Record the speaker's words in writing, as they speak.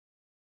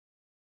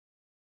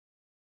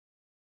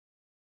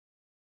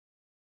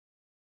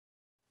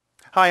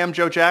Hi, I'm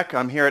Joe Jack.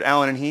 I'm here at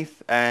Allen and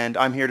Heath, and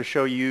I'm here to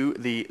show you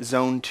the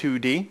Zone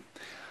 2D.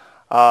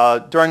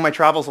 During my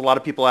travels, a lot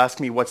of people ask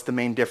me what's the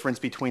main difference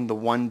between the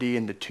 1D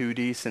and the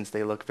 2D, since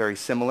they look very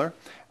similar.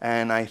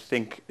 And I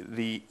think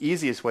the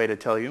easiest way to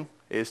tell you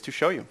is to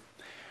show you.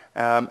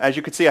 As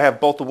you can see, I have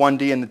both the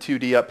 1D and the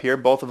 2D up here.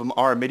 Both of them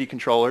are MIDI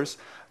controllers.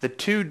 The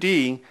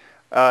 2D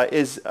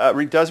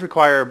does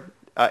require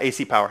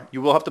AC power.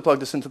 You will have to plug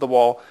this into the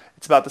wall.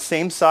 It's about the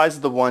same size as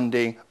the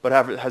 1D, but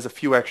it has a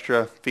few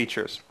extra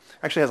features.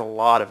 Actually has a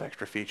lot of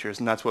extra features,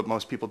 and that's what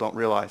most people don't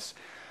realize.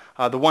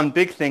 The one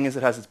big thing is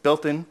it has its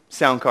built-in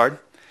sound card.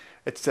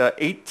 It's an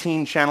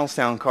 18-channel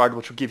sound card,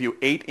 which will give you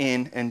 8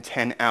 in and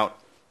 10 out.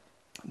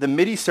 The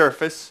MIDI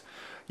surface,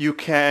 you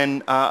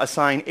can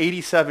assign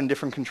 87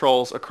 different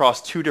controls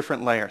across 2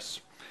 different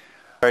layers.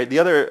 All right, the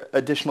other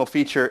additional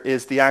feature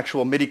is the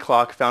actual MIDI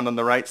clock found on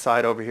the right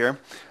side over here.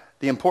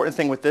 The important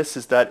thing with this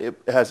is that it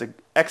has an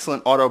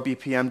excellent auto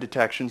BPM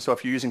detection, so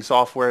if you're using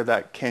software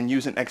that can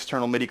use an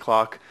external MIDI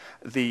clock,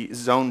 the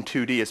Zone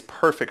 2D is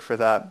perfect for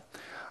that.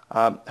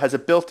 Has a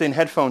built-in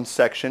headphone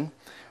section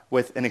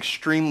with an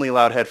extremely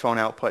loud headphone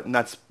output, and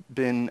that's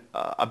been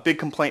a big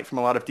complaint from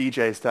a lot of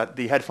DJs, that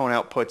the headphone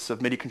outputs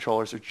of MIDI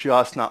controllers are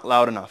just not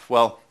loud enough.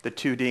 Well, the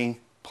 2D,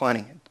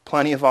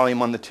 plenty of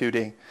volume on the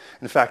 2D.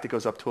 In fact, it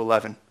goes up to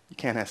 11. You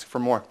can't ask for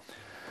more.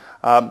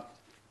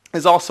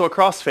 There's also a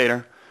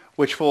crossfader,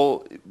 which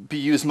will be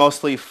used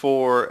mostly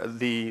for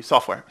the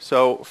software.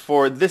 So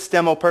for this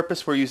demo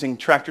purpose, we're using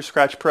Tractor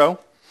Scratch Pro,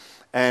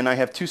 and I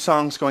have 2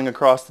 songs going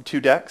across the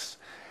 2 decks.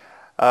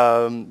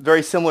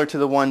 Very similar to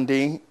the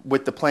 1D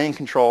with the playing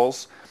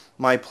controls.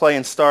 My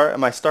start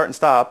and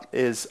stop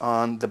is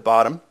on the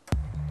bottom,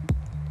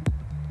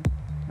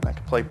 and I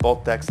can play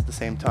both decks at the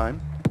same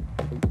time.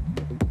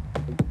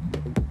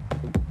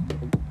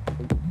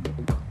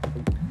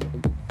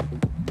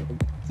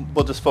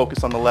 We'll just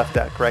focus on the left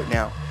deck right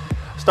now.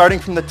 Starting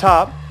from the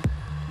top,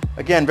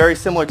 again, very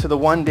similar to the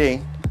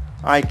 1D,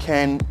 I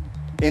can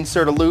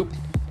insert a loop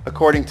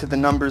according to the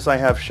numbers I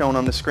have shown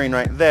on the screen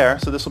right there.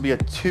 So this will be a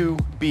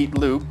 2-beat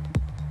loop.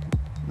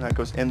 And that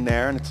goes in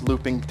there, and it's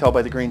looping, you can tell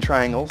by the green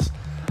triangles.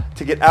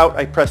 To get out,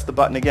 I press the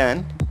button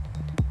again,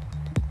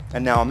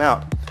 and now I'm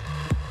out.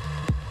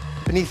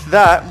 Beneath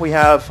that, we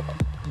have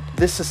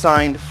this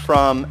assigned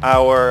from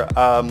our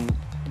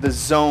the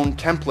Zone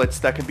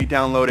templates that can be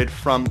downloaded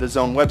from the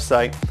Zone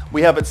website.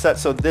 We have it set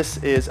so this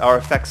is our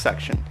effects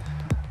section.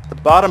 The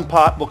bottom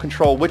pot will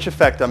control which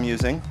effect I'm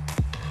using.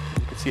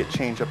 You can see it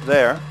change up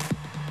there.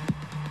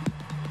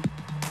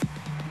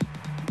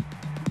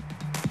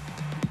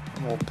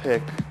 And we'll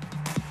pick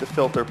the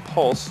filter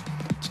pulse.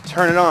 To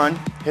turn it on,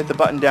 hit the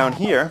button down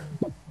here,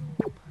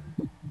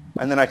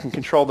 and then I can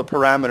control the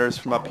parameters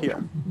from up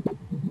here.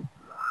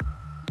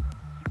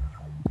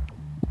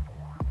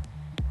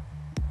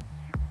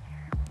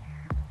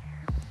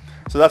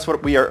 So that's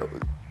what we are,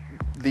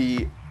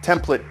 the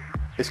template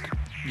is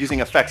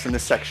using effects in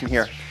this section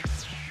here.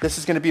 This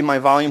is going to be my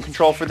volume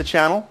control for the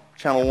channel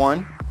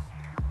 1.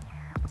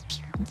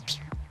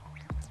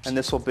 And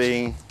this will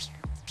be,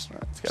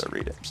 it's got to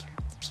read it.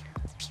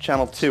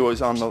 Channel 2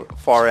 is on the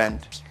far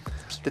end.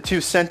 The 2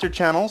 center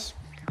channels,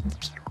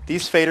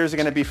 these faders are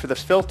going to be for the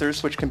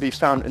filters, which can be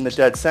found in the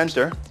dead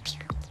center.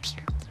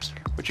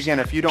 Which again,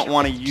 if you don't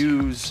want to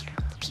use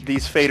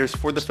these faders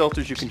for the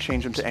filters, you can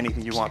change them to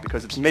anything you want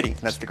because it's MIDI, and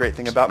that's the great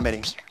thing about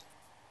MIDI.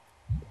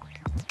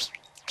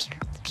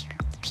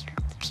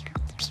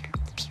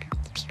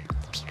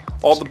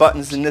 All the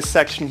buttons in this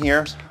section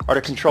here are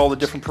to control the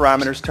different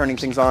parameters, turning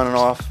things on and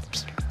off.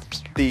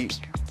 The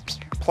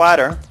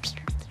platter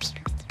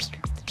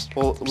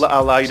will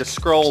allow you to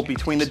scroll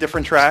between the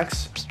different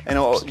tracks, and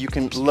you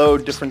can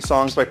load different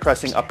songs by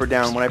pressing up or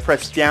down. When I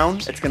press down,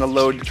 it's going to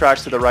load the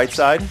tracks to the right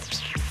side.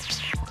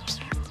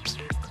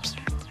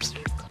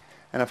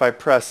 And if I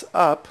press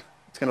up,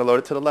 it's going to load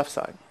it to the left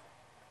side.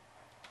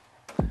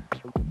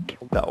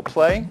 That will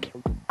play.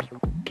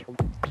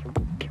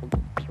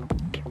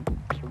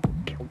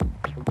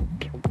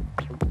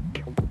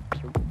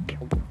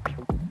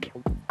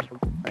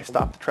 I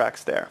stop the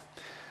tracks there.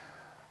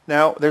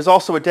 Now, there's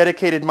also a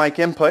dedicated mic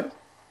input,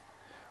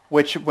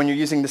 which when you're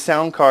using the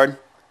sound card,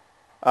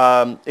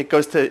 it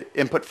goes to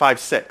input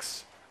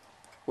 5.6,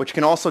 which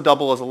can also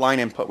double as a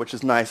line input, which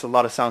is nice. A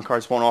lot of sound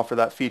cards won't offer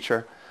that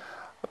feature.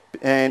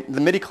 And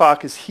the MIDI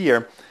clock is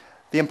here.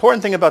 The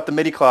important thing about the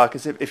MIDI clock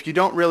is if you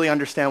don't really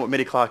understand what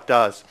MIDI clock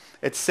does,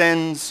 it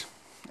sends,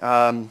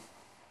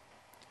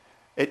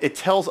 it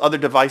tells other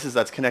devices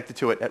that's connected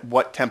to it at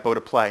what tempo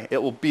to play.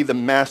 It will be the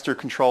master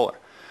controller.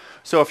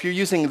 So if you're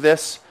using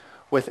this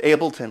with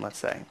Ableton, let's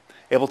say,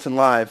 Ableton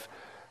Live,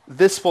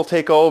 this will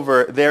take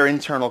over their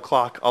internal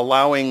clock,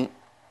 allowing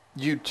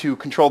you to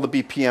control the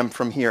BPM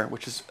from here,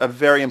 which is a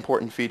very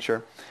important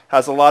feature.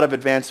 Has a lot of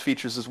advanced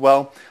features as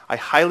well. I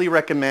highly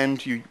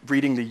recommend you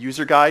reading the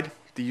user guide.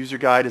 The user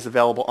guide is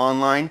available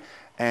online,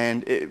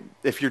 and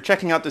if you're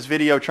checking out this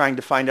video trying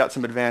to find out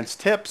some advanced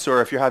tips, or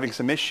if you're having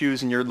some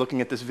issues and you're looking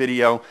at this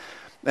video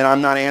and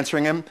I'm not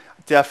answering them,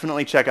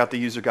 definitely check out the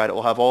user guide. It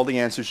will have all the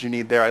answers you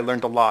need there. I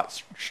learned a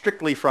lot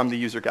strictly from the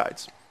user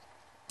guides.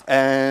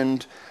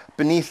 And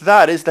beneath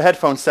that is the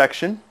headphone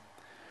section,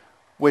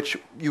 which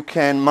you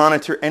can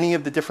monitor any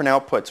of the different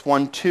outputs,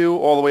 1, 2,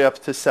 all the way up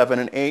to 7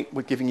 and 8,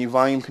 with giving you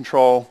volume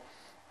control.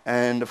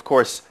 And of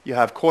course, you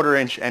have 1/4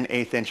 inch and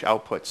 1/8 inch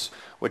outputs,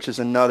 which is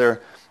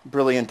another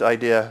brilliant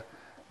idea,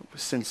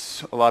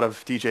 since a lot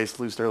of DJs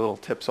lose their little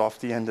tips off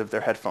the end of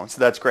their headphones. So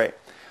that's great.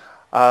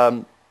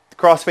 The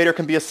crossfader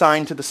can be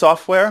assigned to the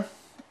software,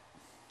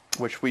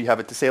 which we have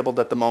it disabled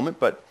at the moment,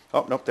 but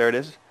oh, nope, there it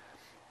is.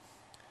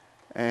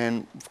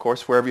 And of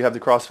course, wherever you have the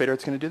crossfader,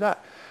 it's going to do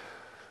that.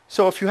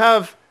 So if you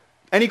have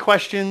any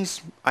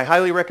questions, I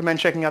highly recommend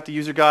checking out the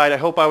user guide. I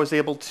hope I was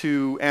able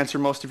to answer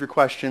most of your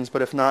questions,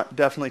 but if not,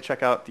 definitely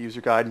check out the user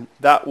guide.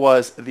 That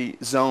was the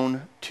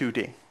Zone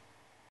 2D.